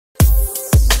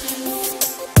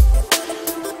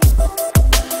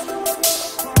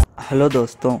Hello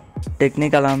दोस्तों,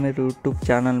 technical Aamir YouTube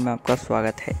channel में आपका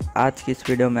स्वागत है। आज की इस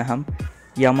वीडियो में हम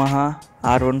यामाहा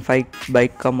R15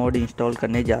 बाइक का मोड इंस्टॉल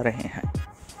करने जा रहे हैं।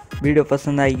 वीडियो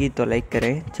पसंद आएगी तो लाइक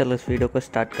करें। चलो इस वीडियो को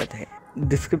स्टार्ट करते हैं।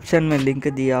 डिस्क्रिप्शन में लिंक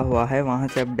दिया हुआ है, वहां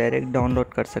से आप डायरेक्ट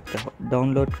डाउनलोड कर सकते हो।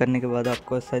 डाउनलोड करने के बाद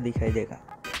आपको ऐसा दिखाई देगा।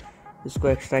 इसको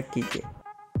एक्सट्रैक्ट कीजिए।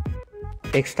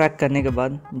 एक्सट्रैक्ट करने के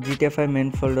बाद GTA5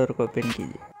 मेन फोल्डर को ओपन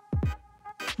कीजिए।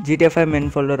 GTA5 मेन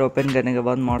फोल्डर ओपन करने के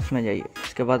बाद मॉड्स में जाइए।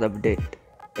 उसके बाद अपडेट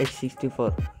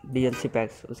H64 DLC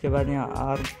पैक्स। उसके बाद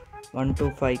यहाँ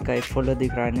R125 का एक फोल्डर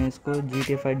दिख रहा है ना, इसको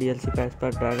GTA5 DLC पैक्स पर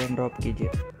ड्रैग एंड ड्रॉप कीजिए।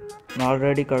 मैं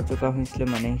ऑलरेडी कर चुका हूँ इसलिए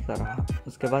मैं नहीं कर रहा।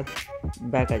 उसके बाद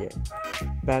बैक आ जाए।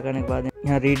 बैक आने के बाद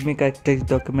यहाँ रीडमी का एक टेक्स्ट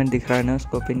डॉक्यूमेंट दिख रहा है ना,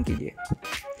 उसको ओपन कीजिए।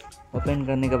 ओपन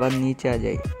करने के बाद नीचे आ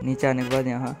जाइए। नीचे आने के बाद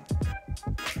यहाँ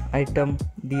item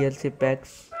DLC PACS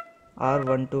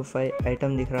R125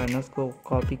 item दिख रहा है ना, उसको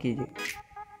कॉपी कीजिए।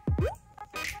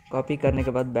 कॉपी करने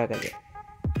के बाद बैक आ जाए।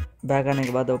 बैक आने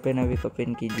के बाद ओपन अभी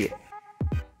ओपन कीजिए।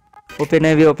 ओपन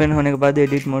अभी ओपन होने के बाद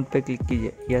एडिट मोड पे क्लिक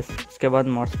कीजिए। यस। उसके बाद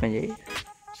मॉड्स में जाइए।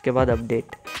 उसके बाद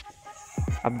अपडेट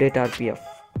RPF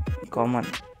कॉमन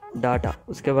डाटा।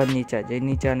 उसके बाद नीचे आ जाइए।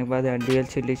 नीचे आने के बाद यहाँ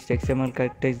DLC लिस्ट XML का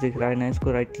टेक्स्ट दिख रहा है ना,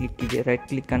 इसको राइट क्लिक कीजिए। राइट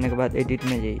क्लिक करने के बाद एडिट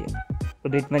में जाइए।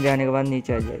 एडिट में जाने के बाद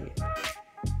नीचे आ जाइए।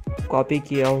 कॉपी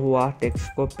किया हुआ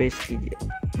टेक्स्ट को पेस्ट कीजिए।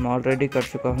 मैं ऑलरेडी कर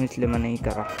चुका हूँ इसलिए मैं नहीं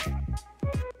कर रहा।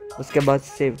 उसके बाद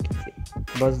सेव कीजिए।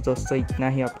 बस दोस्तों, इतना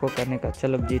ही आपको करने का।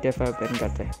 चलो GTA5 ओपन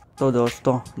करते हैं। तो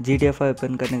दोस्तों, GTA5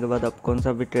 ओपन करने के बाद आप कौन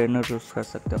सा भी ट्रेनर यूज़ कर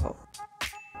सकते हो।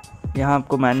 यहाँ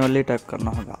आपको मैनुअली टाइप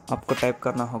करना होगा। आपको टाइप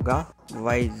करना होगा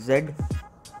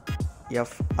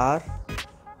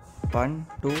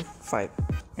YZFR125।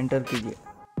 एंटर कीजिए।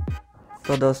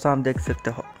 तो दोस्तों, आप देख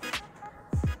सकते हो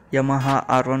यामाहा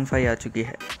R15 आ चुकी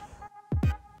है।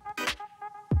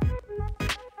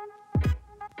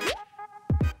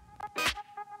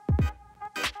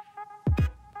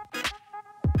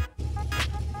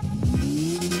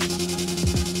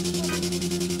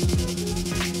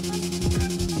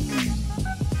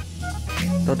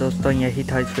 तो दोस्तों, यही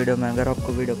था इस वीडियो में। अगर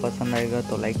आपको वीडियो पसंद आएगा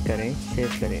तो लाइक करें, शेयर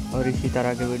करें और इसी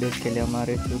तरह के वीडियोस के लिए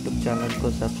हमारे YouTube चैनल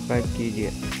को सब्सक्राइब कीजिए।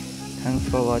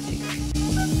 Thanks for watching.